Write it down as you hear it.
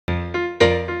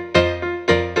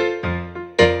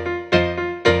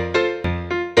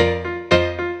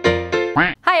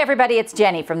everybody, it's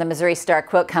Jenny from the Missouri Star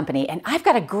Quilt Company, and I've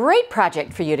got a great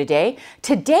project for you today.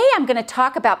 Today I'm going to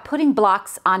talk about putting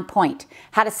blocks on point,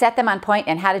 how to set them on point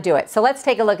and how to do it. So let's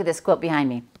take a look at this quilt behind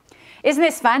me. Isn't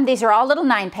this fun? These are all little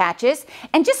 9 patches,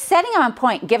 and just setting them on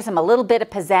point gives them a little bit of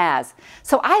pizzazz.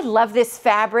 So I love this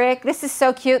fabric. This is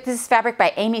so cute. This is fabric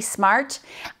by Amy Smart.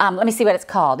 Let me see what it's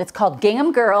called. It's called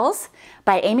Gingham Girls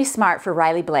by Amy Smart for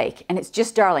Riley Blake, and it's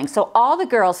just darling. So all the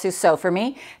girls who sew for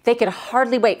me, they could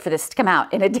hardly wait for this to come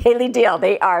out in a daily deal.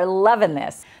 They are loving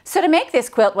this. So to make this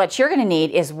quilt, what you're gonna need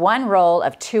is 1 roll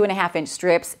of 2.5-inch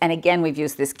strips, and again, we've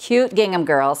used this cute Gingham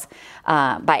Girls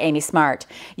by Amy Smart.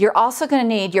 You're also gonna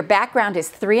need, your background is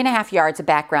 3.5 yards of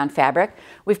background fabric.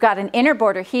 We've got an inner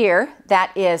border here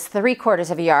that is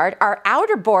 3/4 of a yard. Our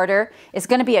outer border is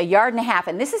gonna be 1.5 yards,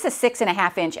 and this is a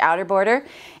 6.5-inch outer border.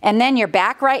 And then your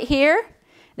back right here,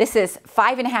 this is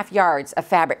 5.5 yards of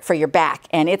fabric for your back,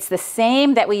 and it's the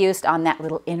same that we used on that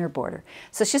little inner border.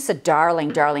 So it's just a darling,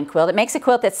 darling quilt. It makes a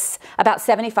quilt that's about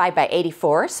 75 by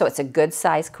 84, so it's a good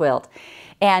size quilt.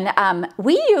 And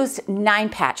we used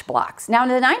 9-patch blocks. Now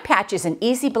the 9-patch is an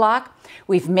easy block.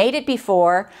 We've made it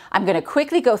before. I'm gonna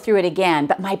quickly go through it again,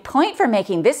 but my point for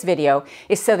making this video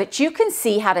is so that you can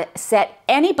see how to set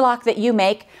any block that you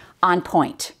make on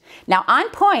point. Now on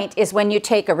point is when you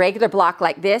take a regular block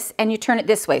like this and you turn it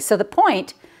this way. So the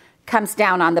point comes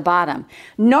down on the bottom.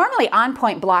 Normally on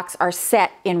point blocks are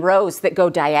set in rows that go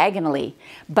diagonally,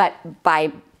 but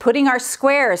by putting our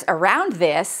squares around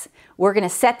this, we're gonna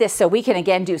set this so we can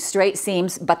again do straight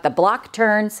seams, but the block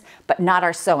turns, but not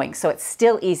our sewing. So it's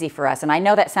still easy for us. And I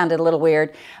know that sounded a little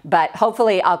weird, but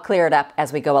hopefully I'll clear it up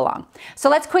as we go along. So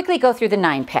let's quickly go through the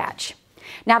 9-patch.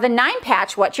 Now the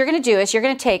 9-patch, what you're gonna do is you're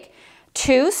gonna take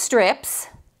 2 strips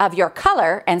of your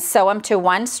color and sew them to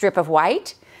 1 strip of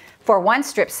white for 1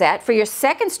 strip set. For your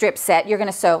second strip set, you're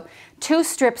gonna sew 2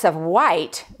 strips of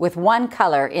white with 1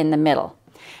 color in the middle.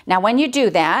 Now when you do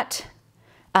that,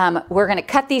 we're gonna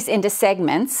cut these into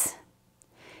segments,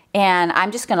 and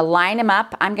I'm just gonna line them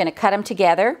up. I'm gonna cut them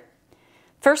together.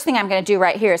 First thing I'm gonna do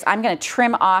right here is I'm gonna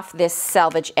trim off this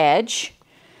selvage edge.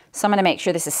 So I'm gonna make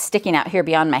sure this is sticking out here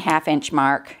beyond my 1/2-inch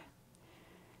mark.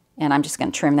 And I'm just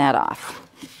going to trim that off.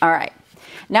 All right.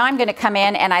 Now I'm going to come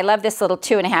in, and I love this little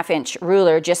 2.5-inch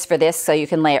ruler just for this, so you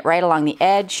can lay it right along the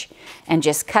edge and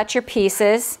just cut your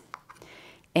pieces.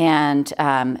 And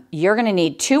you're going to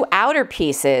need 2 outer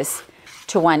pieces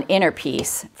to 1 inner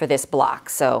piece for this block.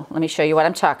 So let me show you what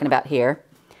I'm talking about here.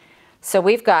 So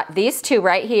we've got these 2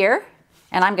 right here,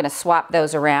 and I'm going to swap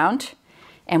those around.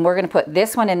 And we're going to put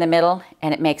this one in the middle,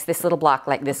 and it makes this little block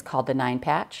like this called the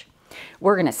 9-patch.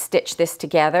 We're going to stitch this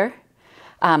together.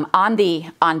 On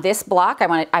this block, I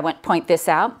want to point this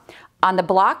out. On the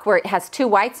block where it has 2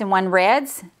 whites and 1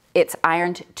 reds, it's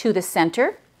ironed to the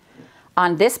center.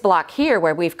 On this block here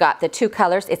where we've got the 2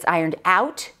 colors, it's ironed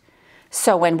out.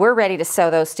 So when we're ready to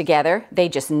sew those together, they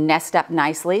just nest up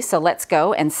nicely. So let's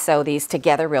go and sew these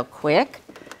together real quick.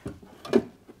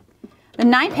 The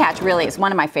 9-patch really is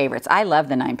one of my favorites. I love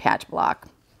the 9-patch block.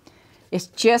 It's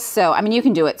just so, I mean, you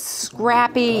can do it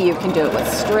scrappy, you can do it with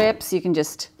strips, you can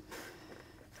just,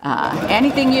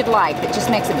 anything you'd like that just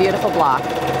makes a beautiful block.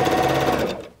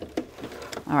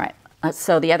 All right, let's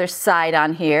sew the other side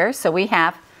on here. So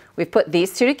we've put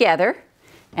these 2 together,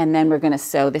 and then we're gonna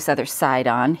sew this other side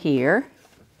on here.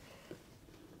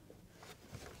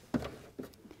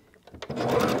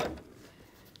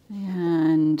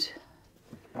 And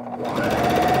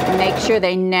make sure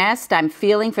they nest. I'm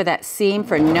feeling for that seam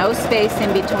for no space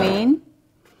in between.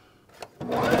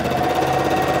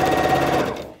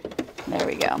 There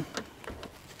we go.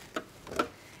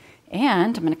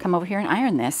 And I'm going to come over here and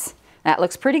iron this. That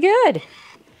looks pretty good.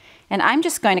 And I'm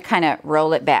just going to kind of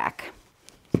roll it back.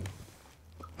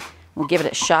 We'll give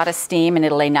it a shot of steam and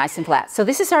it'll lay nice and flat. So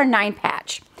this is our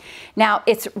 9-patch. Now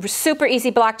it's a super easy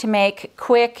block to make,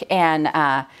 quick, and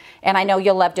I know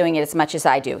you'll love doing it as much as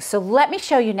I do. So let me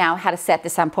show you now how to set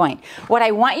this on point. What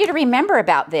I want you to remember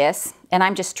about this, and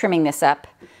I'm just trimming this up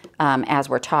as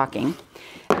we're talking,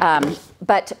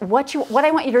 but what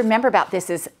I want you to remember about this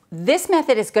is this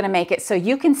method is going to make it so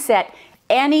you can set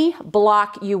any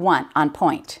block you want on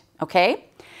point, okay?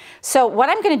 So what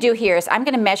I'm going to do here is I'm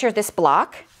going to measure this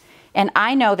block, and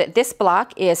I know that this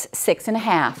block is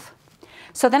 6.5.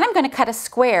 So then I'm going to cut a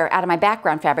square out of my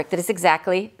background fabric that is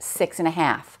exactly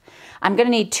 6.5. I'm going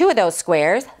to need 2 of those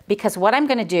squares, because what I'm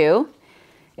going to do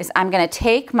is I'm going to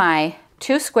take my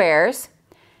 2 squares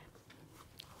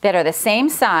that are the same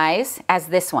size as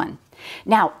this one.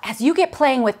 Now, as you get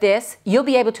playing with this, you'll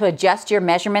be able to adjust your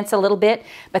measurements a little bit,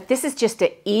 but this is just an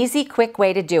easy, quick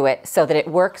way to do it so that it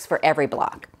works for every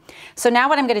block. So now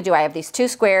what I'm going to do, I have these 2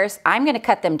 squares. I'm going to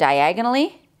cut them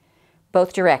diagonally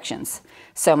both directions.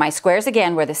 So my squares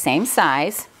again were the same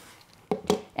size.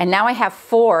 And now I have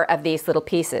 4 of these little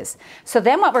pieces. So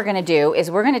then what we're going to do is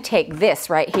we're going to take this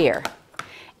right here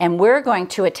and we're going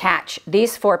to attach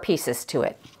these 4 pieces to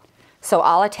it. So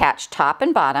I'll attach top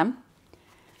and bottom,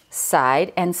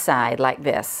 side and side like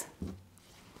this.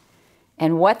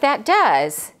 And what that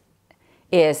does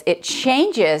is it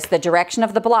changes the direction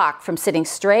of the block from sitting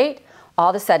straight. All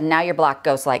of a sudden now your block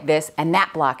goes like this, and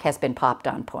that block has been popped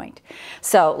on point.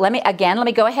 So let me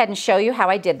go ahead and show you how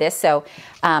I did this. So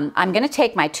I'm going to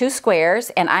take my 2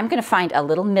 squares and I'm going to find a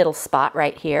little middle spot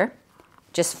right here.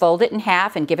 Just fold it in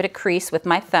half and give it a crease with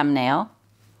my thumbnail.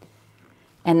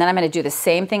 And then I'm going to do the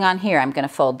same thing on here. I'm going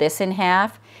to fold this in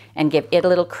half and give it a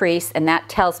little crease, and that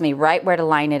tells me right where to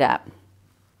line it up.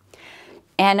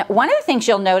 And one of the things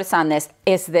you'll notice on this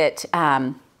is that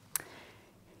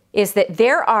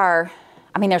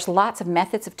there's lots of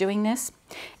methods of doing this,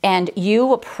 and you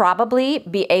will probably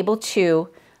be able to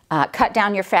cut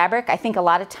down your fabric. I think a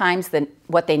lot of times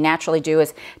what they naturally do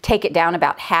is take it down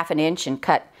about 1/2 inch and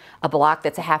cut a block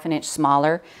that's 1/2 inch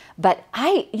smaller. But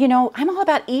I'm all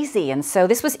about easy, and so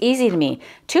this was easy to me.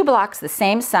 2 blocks the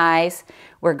same size.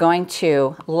 We're going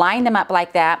to line them up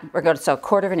like that. We're going to sew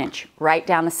 1/4 inch right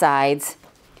down the sides,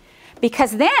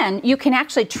 because then you can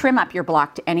actually trim up your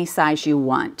block to any size you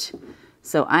want.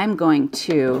 So I'm going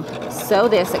to sew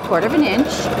this at 1/4 inch.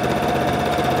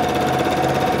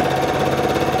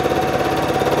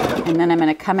 And then I'm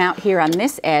going to come out here on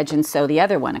this edge and sew the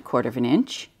other one 1/4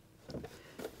 inch.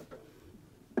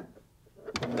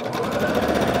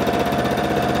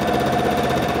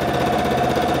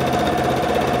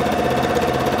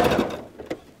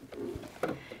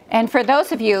 And for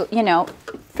those of you,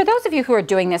 who are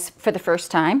doing this for the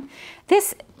first time,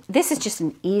 this is just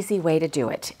an easy way to do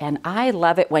it. And I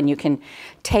love it when you can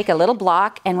take a little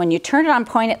block and when you turn it on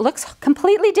point, it looks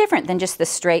completely different than just the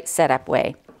straight setup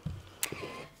way.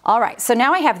 All right, so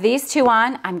now I have these 2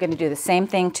 on. I'm going to do the same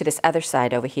thing to this other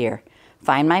side over here.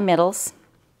 Find my middles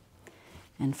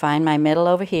and find my middle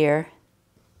over here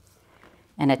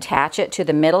and attach it to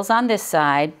the middles on this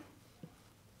side.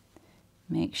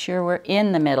 Make sure we're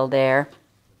in the middle there.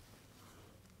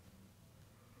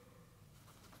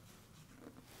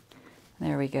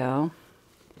 There we go.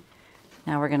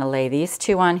 Now we're going to lay these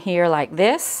 2 on here like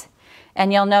this,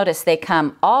 and you'll notice they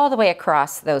come all the way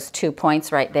across those 2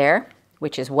 points right there,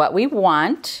 which is what we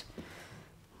want.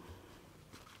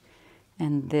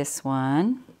 And this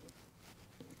one,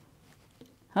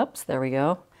 oops, there we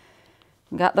go.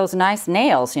 Got those nice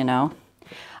nails,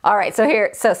 All right,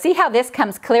 so see how this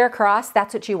comes clear across?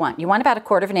 That's what you want. You want about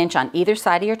 1/4 inch on either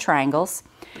side of your triangles,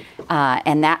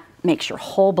 and that makes your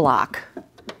whole block.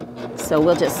 So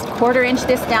we'll just 1/4 inch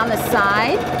this down the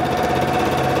side.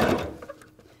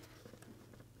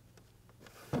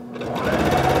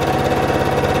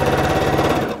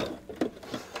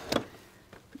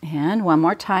 And one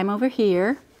more time over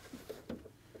here.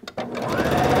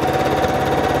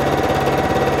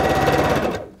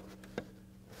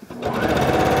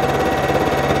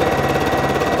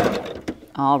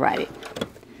 Alrighty.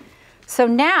 So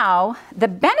now the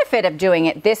benefit of doing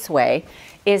it this way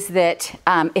is that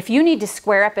if you need to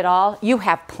square up at all, you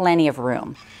have plenty of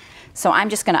room. So I'm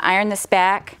just going to iron this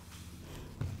back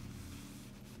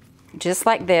just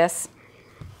like this.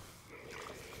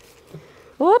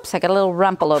 Whoops, I got a little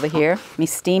rumple over here. Let me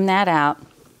steam that out.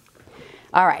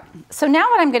 All right, so now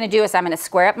what I'm going to do is I'm going to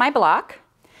square up my block,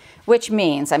 which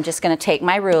means I'm just going to take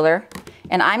my ruler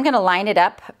and I'm going to line it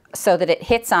up so that it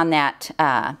hits on that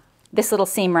this little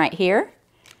seam right here.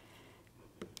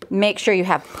 Make sure you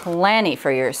have plenty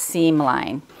for your seam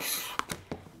line.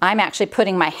 I'm actually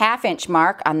putting my 1/2 inch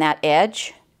mark on that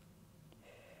edge,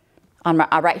 on my,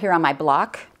 right here on my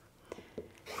block.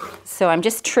 So I'm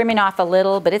just trimming off a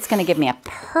little, but it's going to give me a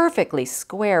perfectly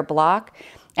square block,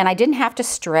 and I didn't have to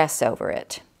stress over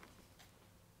it.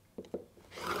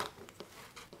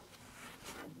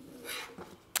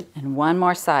 And one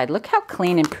more side. Look how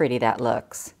clean and pretty that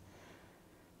looks.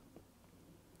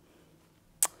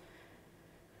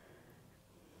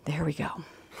 There we go.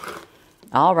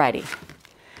 Alrighty.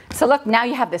 So look, now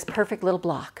you have this perfect little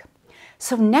block.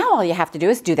 So now all you have to do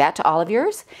is do that to all of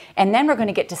yours, and then we're going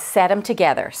to get to set them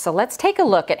together. So let's take a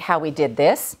look at how we did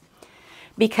this,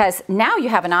 because now you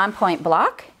have an on-point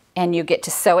block, and you get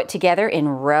to sew it together in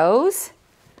rows,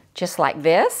 just like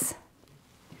this.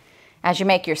 As you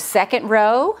make your second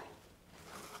row,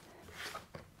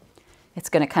 it's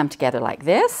going to come together like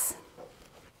this.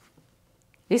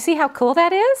 Do you see how cool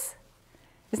that is?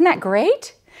 Isn't that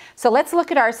great? So let's look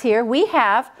at ours here. We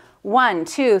have 1,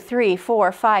 2, 3,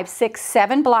 4, 5, 6,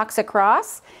 7 blocks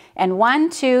across, and 1,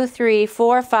 2, 3,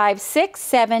 4, 5, 6,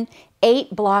 7,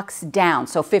 8 blocks down.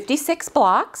 So 56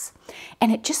 blocks,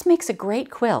 and it just makes a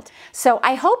great quilt. So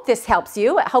I hope this helps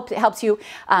you. I hope it helps you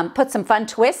put some fun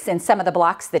twists in some of the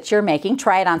blocks that you're making.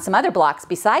 Try it on some other blocks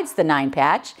besides the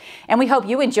 9-patch. And we hope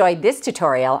you enjoyed this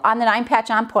tutorial on the 9-patch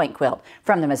on point quilt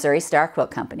from the Missouri Star Quilt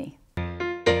Company.